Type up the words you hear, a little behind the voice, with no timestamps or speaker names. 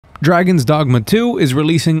Dragons Dogma 2 is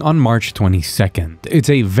releasing on March 22nd.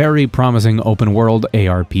 It's a very promising open-world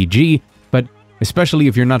ARPG, but especially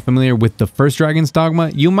if you're not familiar with the first Dragons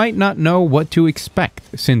Dogma, you might not know what to expect,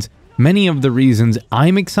 since many of the reasons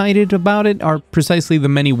I'm excited about it are precisely the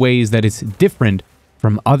many ways that it's different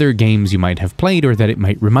from other games you might have played or that it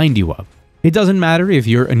might remind you of. It doesn't matter if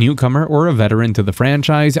you're a newcomer or a veteran to the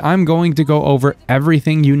franchise, I'm going to go over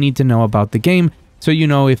everything you need to know about the game so you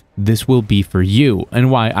know if this will be for you,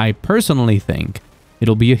 and why I personally think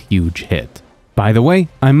it'll be a huge hit. By the way,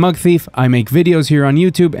 I'm Mug Thief, I make videos here on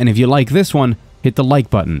YouTube, and if you like this one, hit the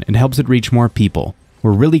like button, it helps it reach more people.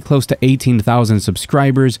 We're really close to 18,000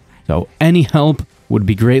 subscribers, so any help would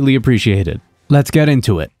be greatly appreciated. Let's get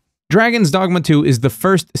into it. Dragons Dogma 2 is the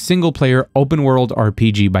first single-player open-world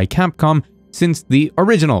RPG by Capcom since the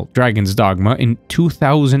original Dragons Dogma in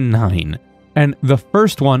 2009. And the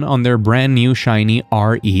first one on their brand new shiny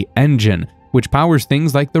RE engine, which powers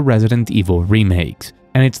things like the Resident Evil remakes.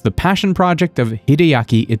 And it's the passion project of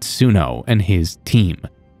Hideaki Itsuno and his team.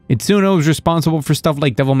 Itsuno is responsible for stuff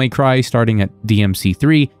like Devil May Cry starting at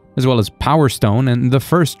DMC3, as well as Power Stone and the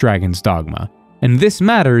first Dragons Dogma. And this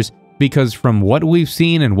matters because from what we've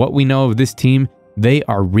seen and what we know of this team, they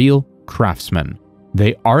are real craftsmen.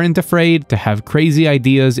 They aren't afraid to have crazy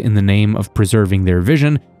ideas in the name of preserving their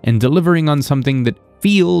vision and delivering on something that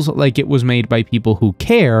feels like it was made by people who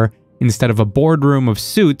care instead of a boardroom of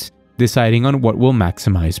suits deciding on what will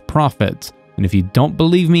maximize profits. And if you don't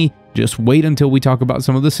believe me, just wait until we talk about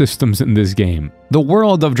some of the systems in this game. The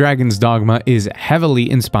world of Dragons Dogma is heavily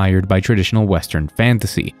inspired by traditional Western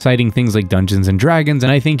fantasy, citing things like Dungeons and Dragons,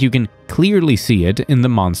 and I think you can clearly see it in the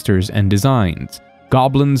monsters and designs.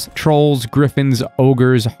 Goblins, trolls, griffins,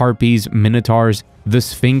 ogres, harpies, minotaurs, the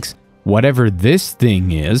Sphinx, whatever this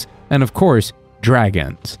thing is, and of course,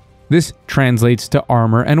 dragons. This translates to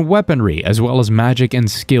armor and weaponry, as well as magic and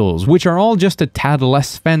skills, which are all just a tad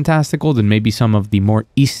less fantastical than maybe some of the more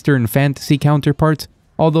Eastern fantasy counterparts,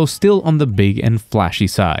 although still on the big and flashy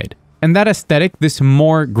side. And that aesthetic, this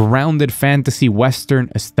more grounded fantasy Western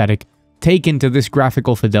aesthetic, taken to this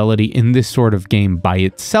graphical fidelity in this sort of game by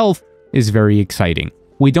itself, is very exciting.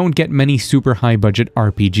 We don't get many super high budget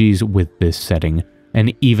RPGs with this setting,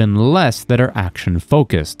 and even less that are action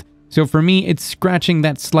focused. So for me, it's scratching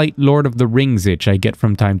that slight Lord of the Rings itch I get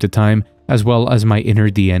from time to time, as well as my inner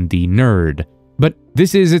D&D nerd. But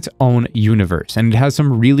this is its own universe, and it has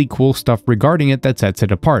some really cool stuff regarding it that sets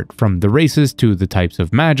it apart, from the races to the types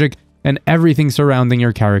of magic, and everything surrounding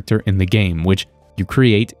your character in the game, which you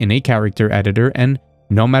create in a character editor, and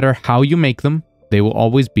no matter how you make them, they will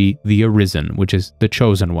always be the Arisen, which is the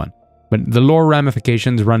chosen one. But the lore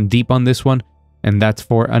ramifications run deep on this one, and that's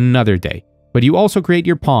for another day. But you also create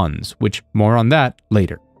your pawns, which more on that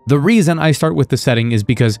later. The reason I start with the setting is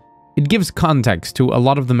because it gives context to a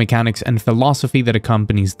lot of the mechanics and philosophy that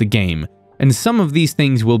accompanies the game, and some of these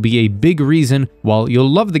things will be a big reason why you'll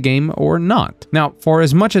love the game or not. Now, for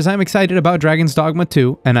as much as I'm excited about Dragons Dogma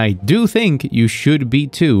 2, and I do think you should be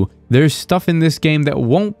too, there's stuff in this game that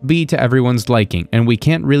won't be to everyone's liking, and we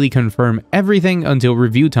can't really confirm everything until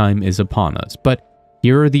review time is upon us, but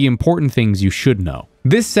here are the important things you should know.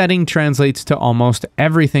 This setting translates to almost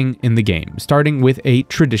everything in the game, starting with a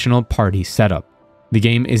traditional party setup. The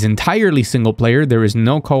game is entirely single player, there is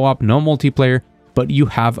no co-op, no multiplayer, but you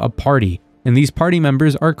have a party, and these party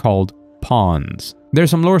members are called pawns. There's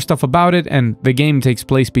some lore stuff about it, and the game takes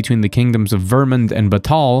place between the kingdoms of Vermund and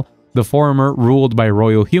Batal, the former ruled by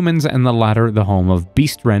royal humans and the latter the home of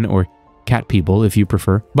beastren, or cat people if you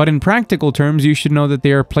prefer. But in practical terms, you should know that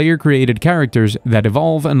they are player-created characters that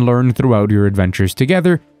evolve and learn throughout your adventures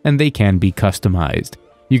together, and they can be customized.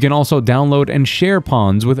 You can also download and share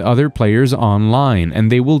pawns with other players online,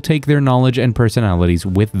 and they will take their knowledge and personalities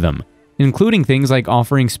with them, including things like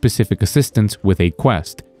offering specific assistance with a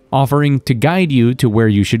quest, offering to guide you to where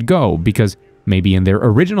you should go, because maybe in their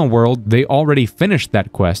original world they already finished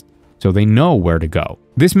that quest, so they know where to go.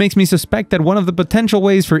 This makes me suspect that one of the potential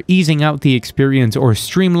ways for easing out the experience or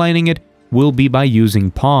streamlining it will be by using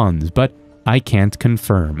pawns, but I can't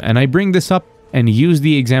confirm, and I bring this up and use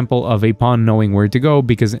the example of a pawn knowing where to go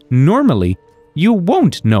because normally you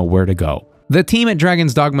won't know where to go. The team at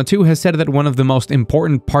Dragons Dogma 2 has said that one of the most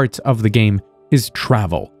important parts of the game is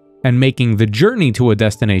travel, and making the journey to a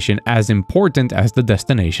destination as important as the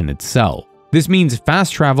destination itself. This means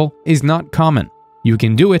fast travel is not common. You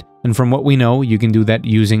can do it, and from what we know, you can do that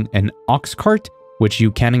using an ox cart, which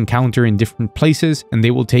you can encounter in different places, and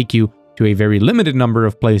they will take you to a very limited number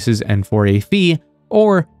of places and for a fee,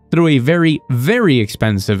 or through a very, very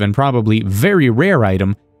expensive and probably very rare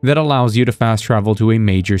item that allows you to fast travel to a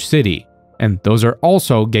major city. And those are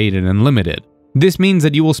also gated and limited. This means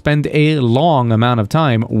that you will spend a long amount of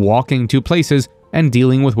time walking to places and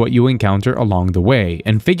dealing with what you encounter along the way,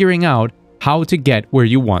 and figuring out how to get where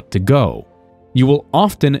you want to go. You will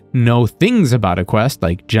often know things about a quest,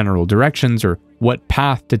 like general directions or what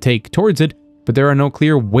path to take towards it, but there are no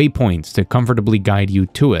clear waypoints to comfortably guide you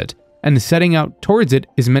to it, and setting out towards it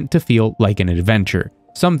is meant to feel like an adventure,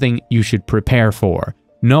 something you should prepare for,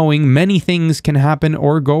 knowing many things can happen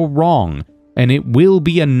or go wrong, and it will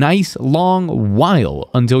be a nice long while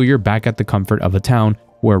until you're back at the comfort of a town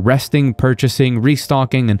where resting, purchasing,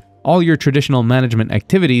 restocking, and all your traditional management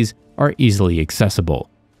activities are easily accessible.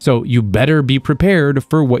 So you better be prepared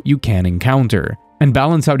for what you can encounter, and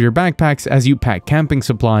balance out your backpacks as you pack camping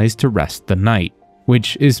supplies to rest the night,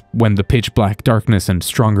 which is when the pitch black darkness and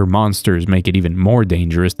stronger monsters make it even more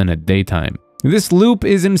dangerous than at daytime. This loop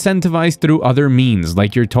is incentivized through other means,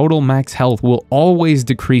 like your total max health will always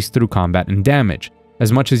decrease through combat and damage.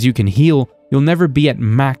 As much as you can heal, you'll never be at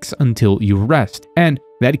max until you rest, and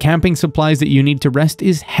that camping supplies that you need to rest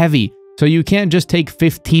is heavy, so you can't just take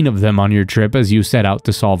 15 of them on your trip as you set out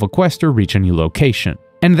to solve a quest or reach a new location.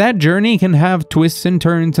 And that journey can have twists and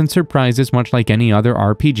turns and surprises much like any other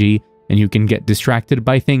RPG, and you can get distracted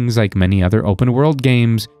by things like many other open world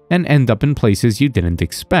games and end up in places you didn't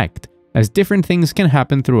expect, as different things can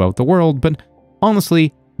happen throughout the world, but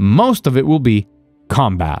honestly, most of it will be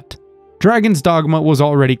combat. Dragons Dogma was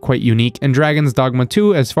already quite unique, and Dragons Dogma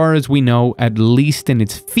 2, as far as we know, at least in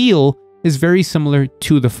its feel, is very similar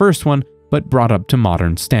to the first one, but brought up to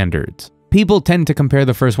modern standards. People tend to compare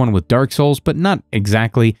the first one with Dark Souls, but not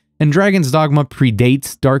exactly, and Dragons Dogma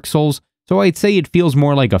predates Dark Souls, so I'd say it feels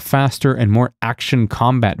more like a faster and more action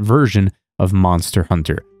combat version of Monster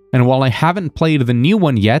Hunter. And while I haven't played the new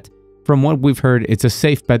one yet, from what we've heard, it's a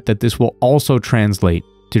safe bet that this will also translate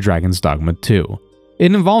to Dragons Dogma 2.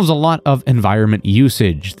 It involves a lot of environment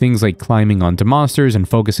usage, things like climbing onto monsters and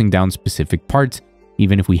focusing down specific parts,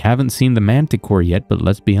 even if we haven't seen the Manticore yet, but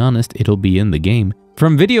let's be honest, it'll be in the game.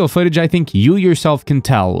 From video footage, I think you yourself can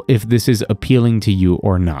tell if this is appealing to you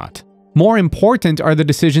or not. More important are the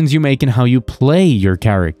decisions you make and how you play your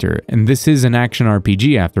character, and this is an action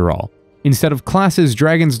RPG after all. Instead of classes,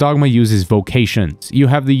 Dragons Dogma uses vocations. You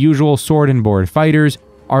have the usual sword and board fighters,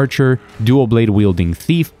 archer, dual blade wielding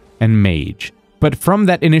thief, and mage. But from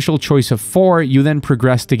that initial choice of 4, you then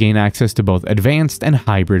progress to gain access to both advanced and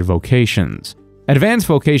hybrid vocations. Advanced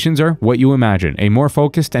vocations are what you imagine, a more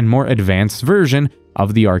focused and more advanced version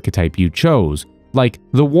of the archetype you chose, like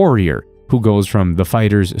the warrior, who goes from the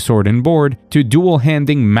fighter's sword and board to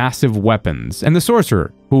dual-handing massive weapons, and the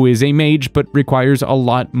sorcerer, who is a mage but requires a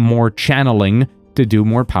lot more channeling to do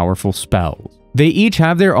more powerful spells. They each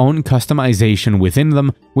have their own customization within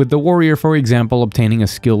them, with the warrior, for example, obtaining a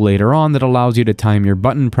skill later on that allows you to time your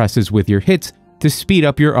button presses with your hits to speed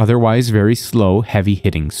up your otherwise very slow,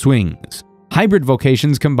 heavy-hitting swings. Hybrid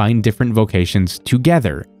vocations combine different vocations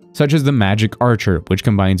together, such as the Magic Archer, which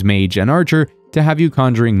combines Mage and Archer to have you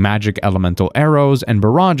conjuring magic elemental arrows and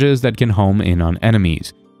barrages that can home in on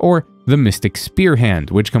enemies, or the Mystic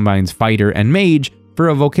Spearhand, which combines Fighter and Mage for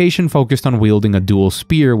a vocation focused on wielding a dual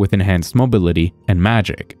spear with enhanced mobility and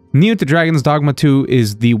magic. New to Dragons Dogma 2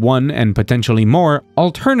 is the one and potentially more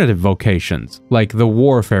alternative vocations, like the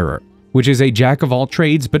Warfarer, which is a jack of all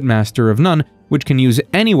trades but master of none, which can use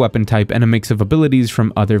any weapon type and a mix of abilities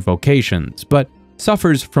from other vocations, but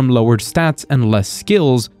suffers from lowered stats and less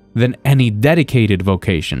skills than any dedicated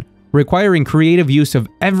vocation, requiring creative use of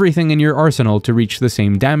everything in your arsenal to reach the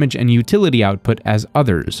same damage and utility output as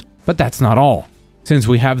others. But that's not all. Since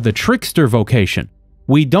we have the Trickster vocation,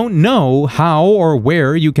 we don't know how or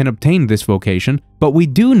where you can obtain this vocation, but we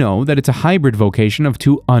do know that it's a hybrid vocation of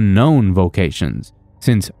 2 unknown vocations,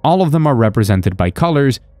 since all of them are represented by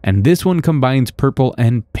colors, and this one combines purple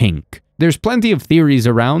and pink. There's plenty of theories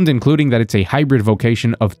around, including that it's a hybrid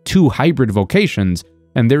vocation of 2 hybrid vocations,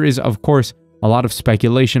 and there is, of course, a lot of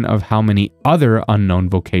speculation of how many other unknown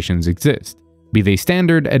vocations exist, be they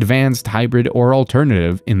standard, advanced, hybrid, or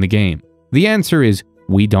alternative in the game. The answer is,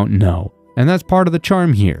 we don't know, and that's part of the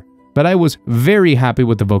charm here. But I was very happy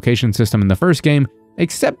with the vocation system in the first game,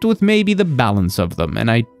 except with maybe the balance of them, and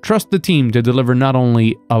I trust the team to deliver not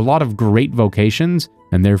only a lot of great vocations,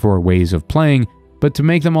 and therefore ways of playing, but to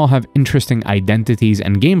make them all have interesting identities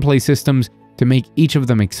and gameplay systems to make each of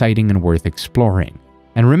them exciting and worth exploring.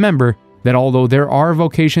 And remember that although there are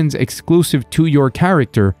vocations exclusive to your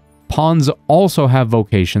character, pawns also have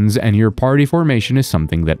vocations, and your party formation is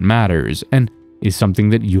something that matters, and is something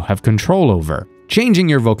that you have control over. Changing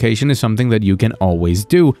your vocation is something that you can always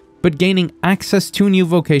do, but gaining access to new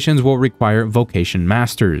vocations will require vocation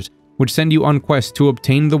masters, which send you on quests to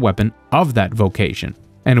obtain the weapon of that vocation.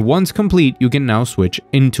 and once complete, you can now switch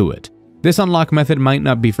into it. This unlock method might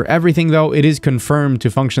not be for everything though. It is confirmed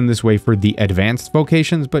to function this way for the advanced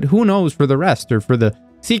vocations, but who knows for the rest, or for the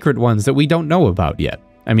secret ones that we don't know about yet.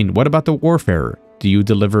 I mean, what about the Warfarer? Do you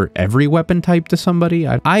deliver every weapon type to somebody?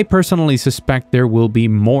 I personally suspect there will be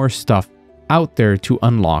more stuff out there to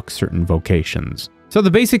unlock certain vocations. So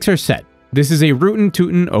the basics are set. This is a rootin'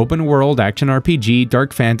 tootin' open world action RPG,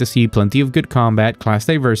 dark fantasy, plenty of good combat, class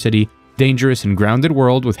diversity, dangerous and grounded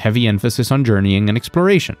world with heavy emphasis on journeying and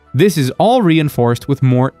exploration. This is all reinforced with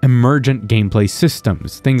more emergent gameplay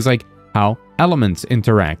systems, things like how elements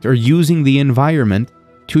interact or using the environment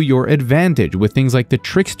to your advantage, with things like the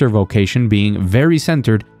Trickster vocation being very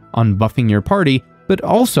centered on buffing your party, but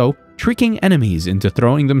also tricking enemies into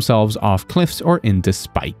throwing themselves off cliffs or into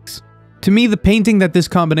spikes. To me, the painting that this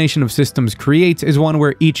combination of systems creates is one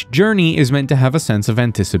where each journey is meant to have a sense of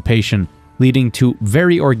anticipation, leading to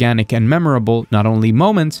very organic and memorable not only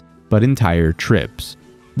moments, but entire trips.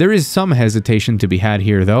 There is some hesitation to be had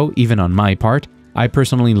here though, even on my part. I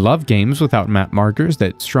personally love games without map markers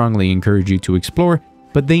that strongly encourage you to explore,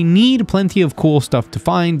 but they need plenty of cool stuff to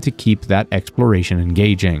find to keep that exploration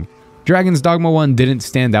engaging. Dragons Dogma 1 didn't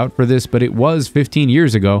stand out for this, but it was 15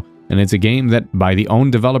 years ago, and it's a game that, by the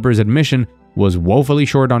own developer's admission, was woefully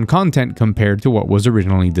short on content compared to what was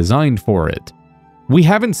originally designed for it. We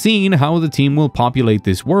haven't seen how the team will populate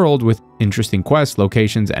this world with interesting quests,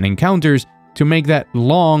 locations, and encounters to make that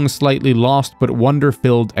long, slightly lost but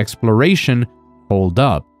wonder-filled exploration hold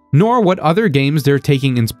up, nor what other games they're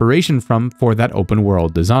taking inspiration from for that open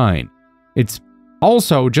world design. It's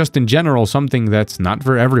also, just in general, something that's not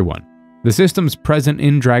for everyone. The systems present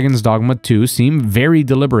in Dragons Dogma 2 seem very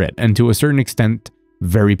deliberate and to a certain extent,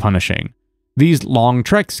 very punishing. These long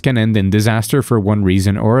treks can end in disaster for one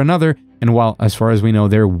reason or another, and while, as far as we know,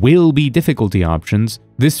 there will be difficulty options,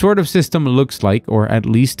 this sort of system looks like, or at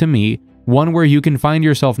least to me, one where you can find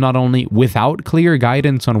yourself not only without clear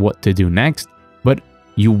guidance on what to do next, but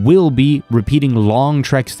you will be repeating long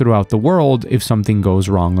treks throughout the world if something goes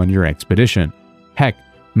wrong on your expedition. Heck,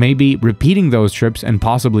 maybe repeating those trips, and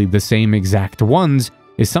possibly the same exact ones,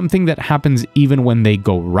 is something that happens even when they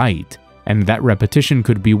go right. And that repetition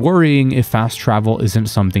could be worrying if fast travel isn't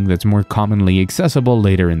something that's more commonly accessible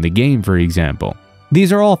later in the game, for example.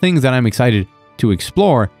 These are all things that I'm excited to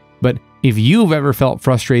explore, but if you've ever felt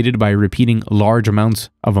frustrated by repeating large amounts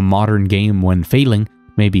of a modern game when failing,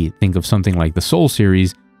 maybe think of something like the Soul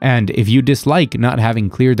series, and if you dislike not having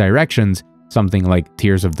clear directions, something like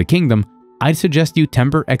Tears of the Kingdom, I'd suggest you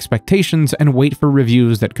temper expectations and wait for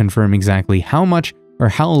reviews that confirm exactly how much or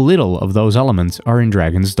how little of those elements are in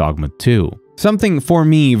Dragons Dogma 2. Something for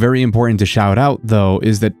me very important to shout out though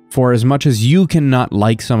is that for as much as you cannot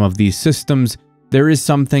like some of these systems, there is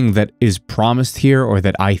something that is promised here, or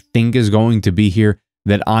that I think is going to be here,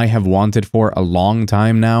 that I have wanted for a long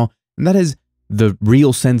time now, and that is the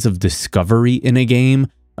real sense of discovery in a game,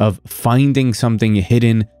 of finding something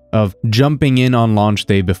hidden, of jumping in on launch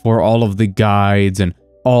day before all of the guides and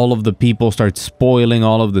all of the people start spoiling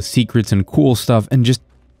all of the secrets and cool stuff, and just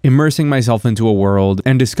immersing myself into a world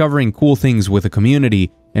and discovering cool things with a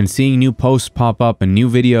community and seeing new posts pop up and new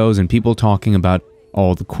videos and people talking about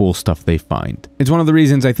all the cool stuff they find. It's one of the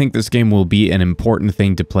reasons I think this game will be an important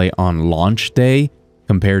thing to play on launch day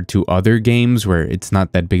compared to other games where it's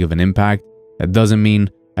not that big of an impact. That doesn't mean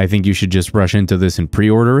I think you should just rush into this and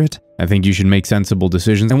pre-order it. I think you should make sensible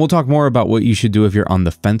decisions, and we'll talk more about what you should do if you're on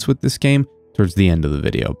the fence with this game towards the end of the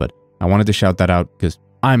video, but I wanted to shout that out because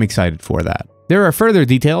I'm excited for that. There are further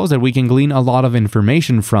details that we can glean a lot of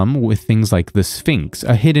information from, with things like the Sphinx,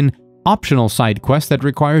 a hidden optional side quest that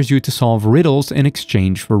requires you to solve riddles in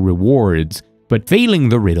exchange for rewards, but failing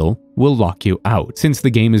the riddle will lock you out. Since the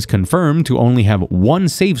game is confirmed to only have one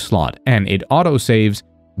save slot and it auto-saves,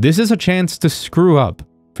 this is a chance to screw up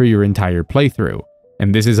for your entire playthrough.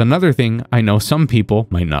 And this is another thing I know some people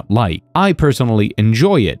might not like. I personally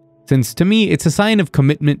enjoy it, since to me it's a sign of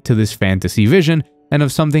commitment to this fantasy vision and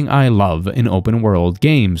of something I love in open world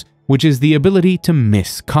games, which is the ability to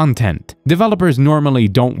miss content. Developers normally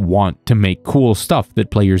don't want to make cool stuff that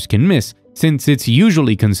players can miss, since it's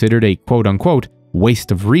usually considered a quote-unquote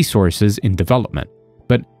waste of resources in development.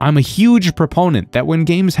 But I'm a huge proponent that when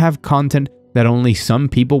games have content that only some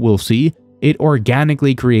people will see, it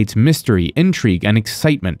organically creates mystery, intrigue, and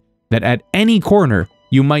excitement, that at any corner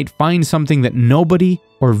you might find something that nobody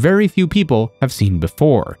or very few people have seen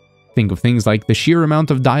before. Think of things like the sheer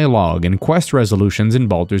amount of dialogue and quest resolutions in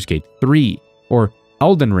Baldur's Gate 3, or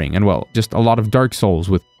Elden Ring, and well, just a lot of Dark Souls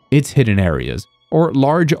with its hidden areas, or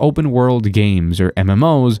large open-world games or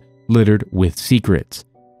MMOs littered with secrets.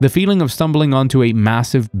 The feeling of stumbling onto a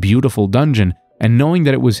massive, beautiful dungeon and knowing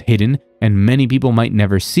that it was hidden and many people might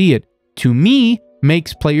never see it, to me,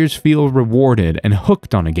 makes players feel rewarded and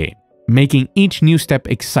hooked on a game, making each new step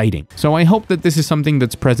exciting. So I hope that this is something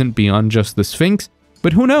that's present beyond just the Sphinx,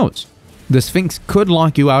 but who knows? The Sphinx could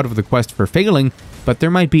lock you out of the quest for failing, but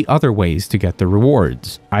there might be other ways to get the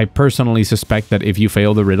rewards. I personally suspect that if you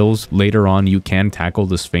fail the riddles, later on you can tackle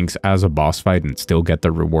the Sphinx as a boss fight and still get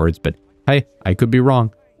the rewards, but hey, I could be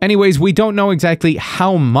wrong. Anyways, we don't know exactly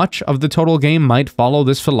how much of the total game might follow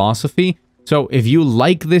this philosophy, so if you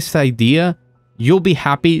like this idea, you'll be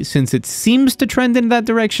happy since it seems to trend in that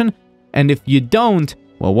direction, and if you don't,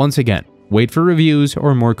 well, once again, wait for reviews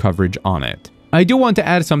or more coverage on it. I do want to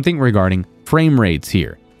add something regarding frame rates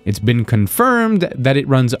here. It's been confirmed that it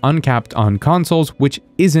runs uncapped on consoles, which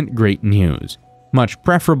isn't great news. Much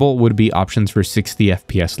preferable would be options for 60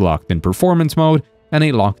 FPS locked in performance mode, and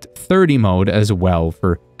a locked 30 mode as well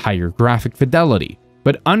for higher graphic fidelity.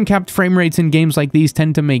 But uncapped frame rates in games like these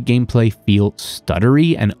tend to make gameplay feel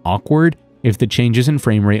stuttery and awkward if the changes in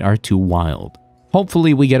frame rate are too wild.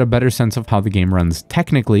 Hopefully we get a better sense of how the game runs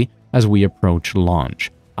technically as we approach launch.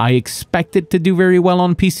 I expect it to do very well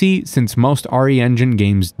on PC since most RE Engine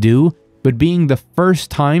games do, but being the first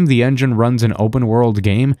time the engine runs an open world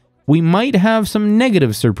game, we might have some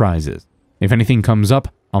negative surprises. If anything comes up,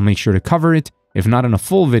 I'll make sure to cover it, if not in a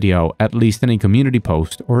full video, at least in a community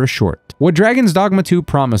post or a short. What Dragons Dogma 2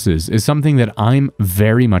 promises is something that I'm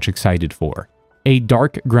very much excited for. A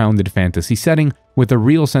dark, grounded fantasy setting with a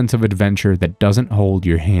real sense of adventure that doesn't hold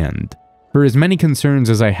your hand. For as many concerns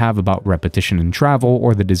as I have about repetition in travel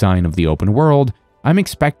or the design of the open world, I'm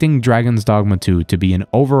expecting Dragons Dogma 2 to be an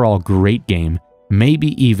overall great game,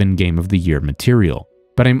 maybe even Game of the Year material.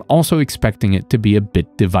 But I'm also expecting it to be a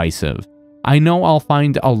bit divisive. I know I'll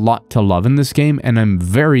find a lot to love in this game, and I'm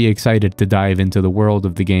very excited to dive into the world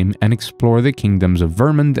of the game and explore the kingdoms of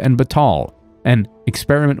Vermund and Batal, and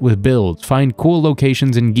experiment with builds, find cool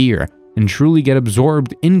locations and gear, and truly get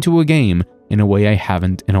absorbed into a game in a way I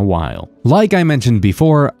haven't in a while. Like I mentioned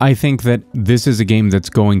before, I think that this is a game that's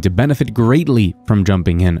going to benefit greatly from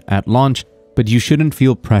jumping in at launch, but you shouldn't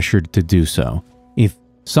feel pressured to do so. If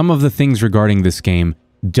some of the things regarding this game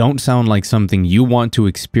don't sound like something you want to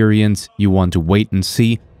experience, you want to wait and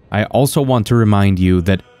see, I also want to remind you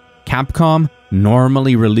that Capcom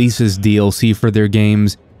normally releases DLC for their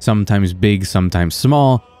games, sometimes big, sometimes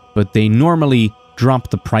small, but they normally drop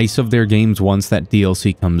the price of their games once that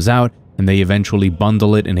DLC comes out, and they eventually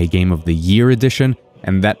bundle it in a Game of the Year edition,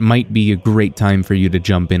 and that might be a great time for you to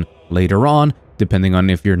jump in later on, depending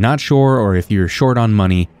on if you're not sure or if you're short on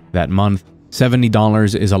money that month.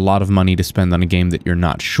 $70 is a lot of money to spend on a game that you're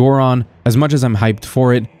not sure on. As much as I'm hyped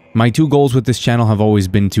for it, my two goals with this channel have always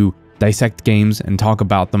been to dissect games and talk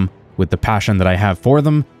about them with the passion that I have for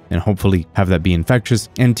them, and hopefully have that be infectious,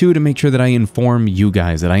 and two, to make sure that I inform you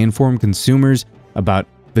guys, that I inform consumers about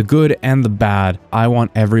the good and the bad. I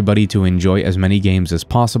want everybody to enjoy as many games as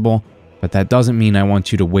possible, but that doesn't mean I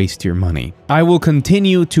want you to waste your money. I will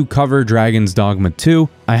continue to cover Dragons Dogma 2.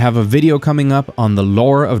 I have a video coming up on the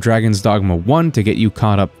lore of Dragons Dogma 1 to get you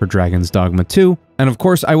caught up for Dragons Dogma 2. And of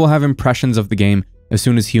course, I will have impressions of the game as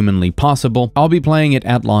soon as humanly possible. I'll be playing it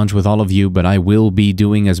at launch with all of you, but I will be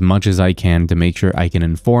doing as much as I can to make sure I can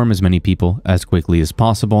inform as many people as quickly as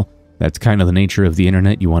possible. That's kind of the nature of the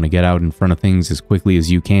internet. You want to get out in front of things as quickly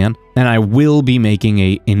as you can. And I will be making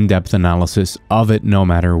an in-depth analysis of it no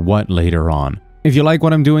matter what later on. If you like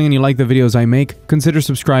what I'm doing and you like the videos I make, consider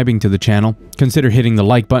subscribing to the channel. Consider hitting the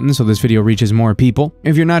like button so this video reaches more people.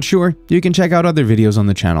 If you're not sure, you can check out other videos on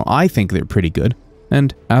the channel. I think they're pretty good.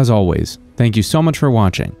 And as always, thank you so much for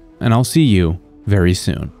watching, and I'll see you very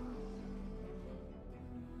soon.